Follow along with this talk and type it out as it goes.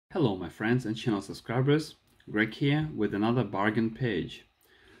Hello my friends and channel subscribers, Greg here with another bargain page.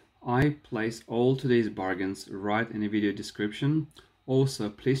 I place all today's bargains right in the video description. Also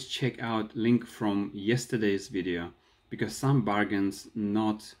please check out link from yesterday's video because some bargains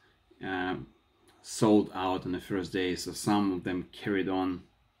not sold out on the first day, so some of them carried on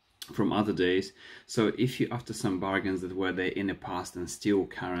from other days. So if you after some bargains that were there in the past and still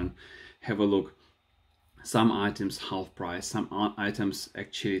current, have a look. Some items half price, some items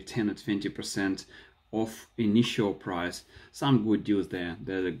actually 10 or 20% off initial price. Some good deals there.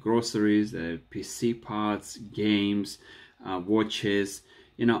 There are the groceries, the PC parts, games, watches.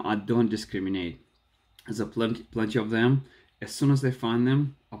 You know, I don't discriminate. There's plenty of them. As soon as I find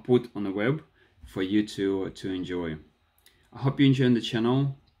them, I'll put on the web for you to enjoy. I hope you enjoy the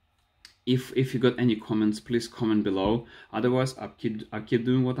channel. If you got any comments, please comment below. Otherwise, I'll keep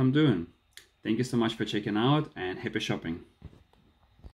doing what I'm doing. Thank you so much for checking out and happy shopping.